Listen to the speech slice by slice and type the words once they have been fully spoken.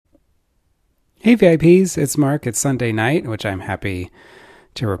Hey VIPs, it's Mark. It's Sunday night, which I'm happy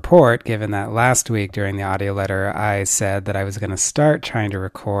to report, given that last week during the audio letter, I said that I was going to start trying to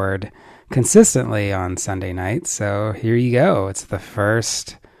record consistently on Sunday nights. So here you go. It's the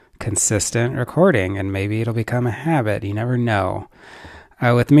first consistent recording, and maybe it'll become a habit. You never know.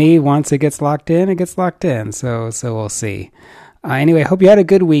 With me, once it gets locked in, it gets locked in. So we'll see. Anyway, I hope you had a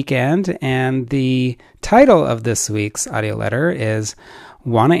good weekend. And the title of this week's audio letter is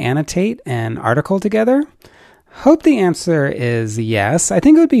Want to annotate an article together? Hope the answer is yes. I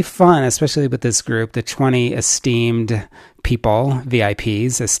think it would be fun, especially with this group, the 20 esteemed people,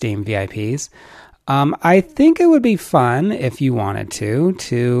 esteemed VIPs. I think it would be fun if you wanted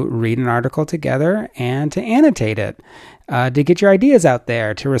to read an article together and to annotate it, to get your ideas out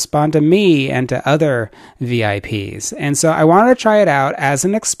there, to respond to me and to other VIPs. And so I wanted to try it out as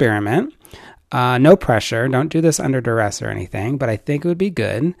an experiment. No pressure. Don't do this under duress or anything, but I think it would be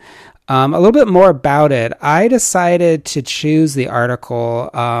good. A little bit more about it. I decided to choose the article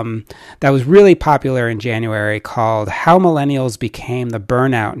that was really popular in January called How Millennials Became the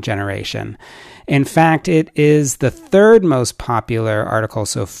Burnout Generation. In fact, it is the third most popular article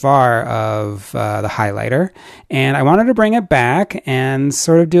so far of the highlighter, and I wanted to bring it back and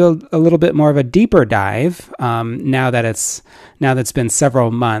sort of do a little bit more of a deeper dive now that it's been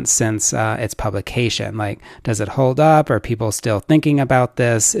several months since its publication. Like, does it hold up? Are people still thinking about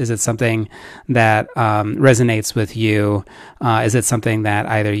this? Is it something that resonates with you? Is it something that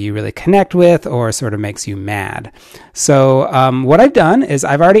either you really connect with or sort of makes you mad? So what I've done is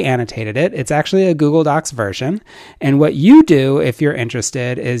I've already annotated it. It's actually a Google Docs version. And what you do, if you're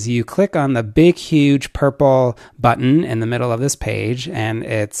interested, is you click on the big, huge purple button in the middle of this page, and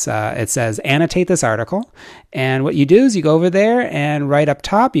it says annotate this article. And what you do is you go over there, and right up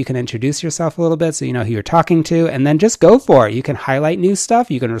top, you can introduce yourself a little bit so you know who you're talking to, and then just go for it. You can highlight new stuff.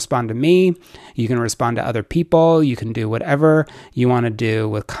 You can respond to me. You can respond to other people. You can do whatever you want to do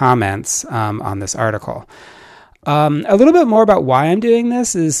with comments on this article. A little bit more about why I'm doing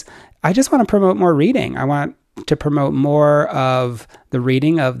this is I just want to promote more reading. I want to promote more of the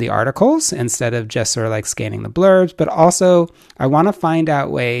reading of the articles instead of just sort of like scanning the blurbs, but also I want to find out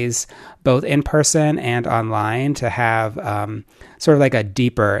ways both in person and online to have sort of like a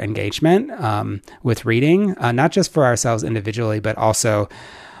deeper engagement with reading, not just for ourselves individually, but also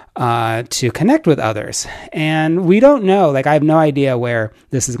to connect with others. And we don't know, like I have no idea where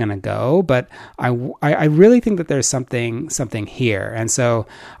this is going to go, but I really think that there's something here. And so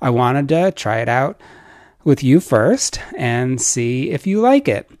I wanted to try it out with you first and see if you like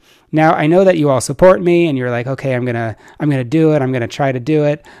it. Now, I know that you all support me and you're like, okay, I'm going to do it. I'm going to try to do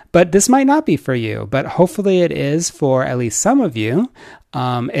it, but this might not be for you, but hopefully it is for at least some of you.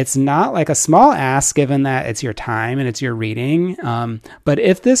 It's not like a small ask given that it's your time and it's your reading. But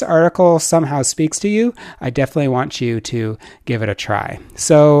if this article somehow speaks to you, I definitely want you to give it a try.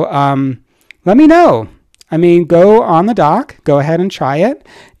 So, let me know. I mean, go on the doc, go ahead and try it.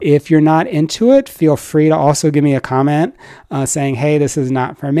 If you're not into it, feel free to also give me a comment saying, hey, this is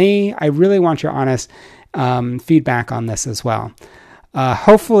not for me. I really want your honest feedback on this as well.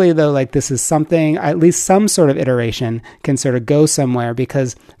 Hopefully, though, like this is something, at least some sort of iteration can sort of go somewhere,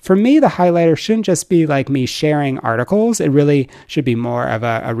 because for me, the highlighter shouldn't just be like me sharing articles. It really should be more of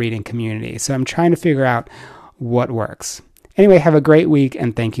a reading community. So I'm trying to figure out what works. Anyway, have a great week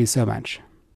and thank you so much.